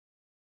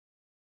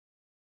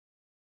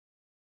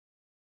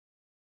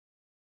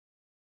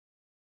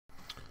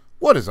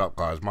What is up,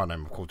 guys? My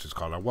name of course is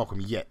Carlo.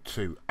 Welcome yet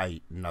to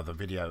another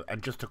video,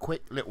 and just a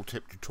quick little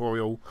tip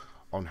tutorial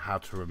on how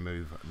to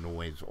remove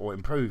noise or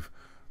improve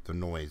the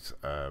noise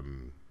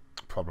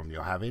problem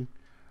you're having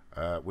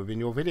within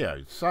your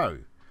videos. So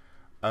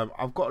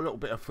I've got a little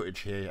bit of footage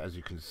here, as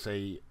you can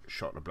see,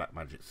 shot the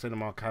Blackmagic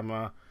Cinema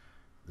camera.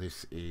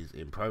 This is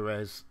in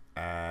ProRes,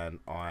 and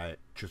I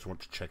just want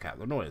to check out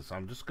the noise. So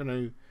I'm just going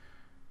to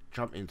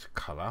jump into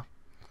color,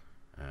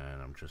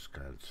 and I'm just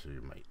going to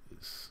make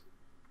this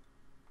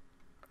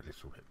a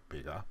little bit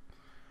bigger.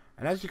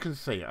 And as you can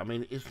see, I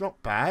mean, it's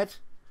not bad,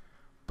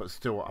 but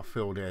still I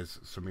feel there's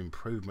some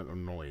improvement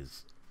on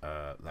noise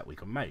that we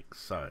can make.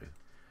 So I'm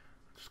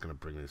just going to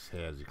bring this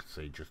here. As you can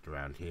see, just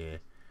around here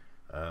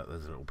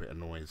there's a little bit of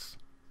noise.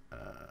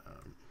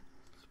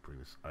 Let's bring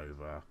this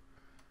over,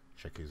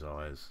 check his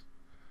eyes,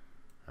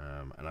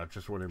 and I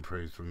just want to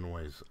improve the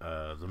noise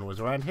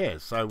around here.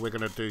 So we're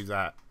going to do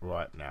that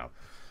right now.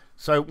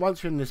 So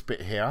once you're in this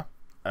bit here,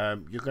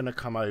 you're going to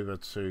come over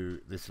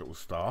to this little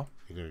star.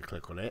 You're going to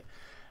click on it,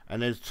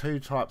 and there's two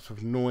types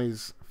of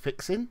noise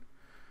fixing,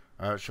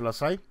 shall I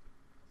say.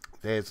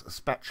 There's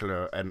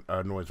spatula and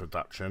noise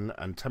reduction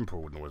and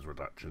temporal noise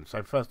reduction.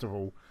 So first of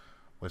all,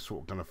 we're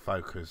sort of going to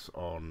focus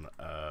on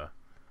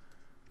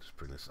just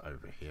bring this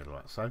over here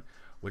like so.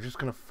 We're just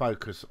going to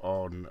focus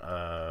on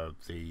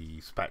the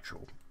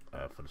spatula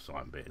for the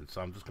sign bit, and so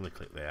I'm just going to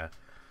click there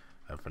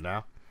for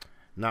now.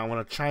 Now I'm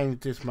going to change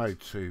this mode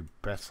to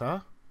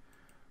better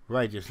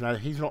radius. Now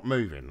he's not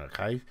moving,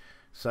 okay?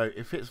 So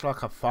if it's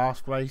like a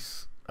fast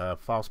pace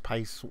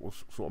sort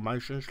of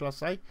motion, shall I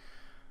say,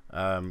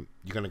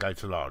 you're going to go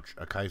to large,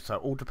 okay? So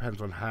it all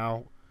depends on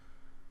how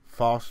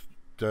fast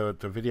the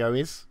video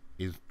is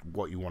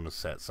what you want to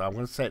set. So I'm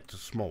going to set it to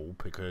small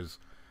because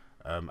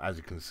as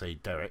you can see,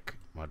 Derek,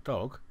 my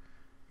dog,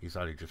 he's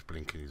only just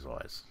blinking his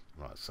eyes,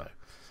 right? So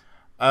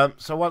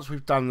so once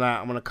we've done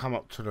that, I'm going to come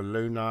up to the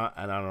lunar,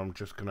 and I'm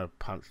just going to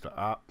punch that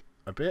up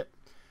a bit.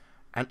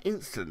 And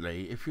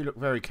instantly, if you look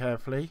very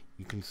carefully,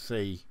 you can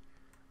see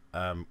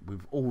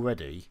we've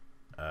already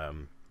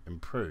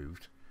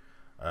improved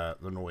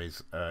the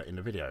noise in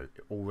the video.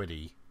 It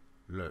already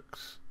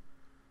looks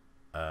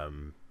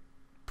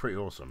pretty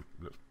awesome.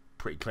 Looks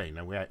pretty clean,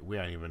 and we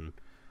ain't even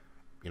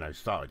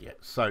started yet.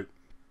 So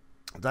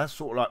that's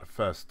sort of like the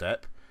first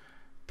step.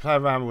 Play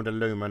around with the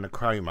luma and the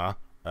chroma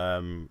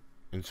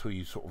until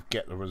you sort of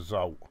get the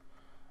result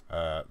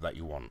that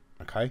you want.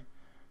 Okay,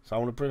 so I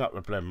want to bring up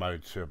the blend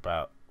mode to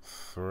about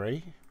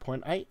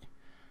 3.8,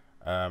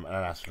 and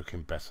that's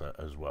looking better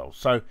as well.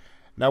 So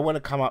now I want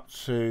to come up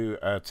to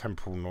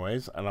temporal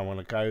noise, and I want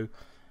to go,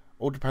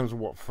 all depends on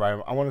what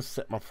frame. I want to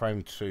set my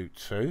frame to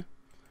 2, and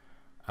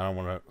I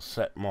want to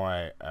set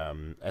my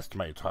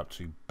estimated type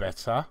to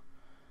better,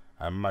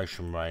 and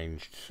motion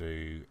range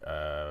to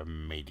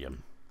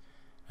medium,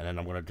 and then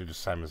I'm going to do the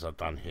same as I've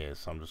done here.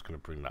 So I'm just going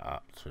to bring that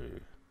up to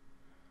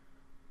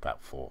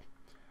about 4,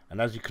 and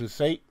as you can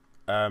see,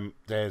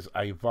 there's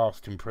a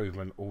vast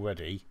improvement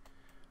already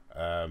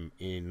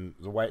in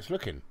the way it's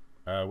looking,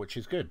 which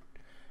is good.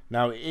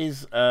 Now it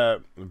is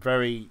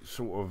very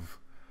sort of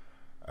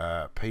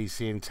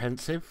PC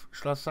intensive,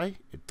 shall I say.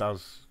 It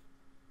does,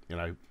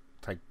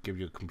 give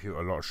your computer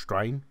a lot of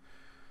strain,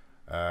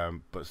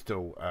 but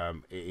still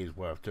it is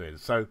worth doing.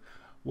 So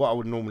what I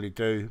would normally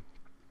do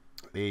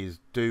is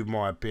do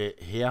my bit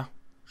here,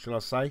 shall I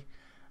say,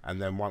 and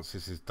then once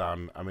this is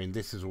done, I mean,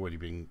 this has already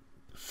been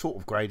sort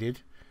of graded.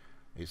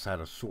 It's had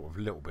a sort of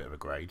little bit of a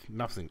grade,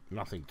 nothing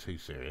too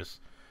serious,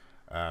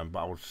 but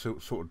I would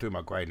sort of do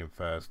my grading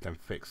first, then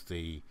fix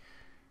the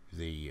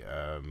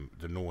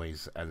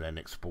noise, and then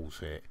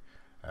export it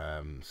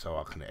so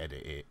I can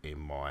edit it in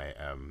my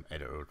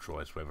editor of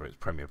choice, whether it's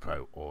Premiere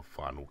Pro or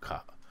Final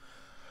Cut.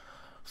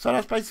 So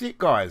that's basically it,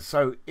 guys.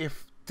 So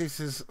if this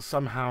has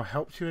somehow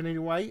helped you in any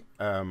way,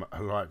 a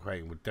like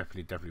rating would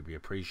definitely be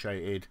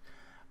appreciated.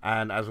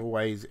 And as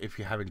always, if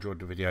you have enjoyed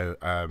the video,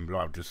 like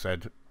I've just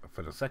said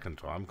for the second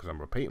time, because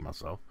I'm repeating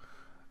myself,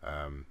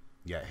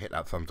 yeah, hit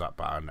that thumbs up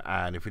button,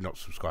 and if you're not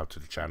subscribed to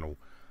the channel,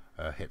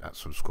 hit that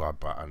subscribe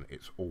button.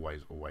 It's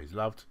always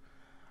loved.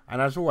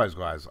 And as always,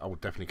 guys, I will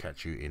definitely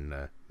catch you in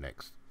the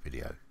next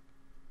video.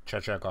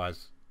 Ciao,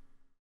 guys.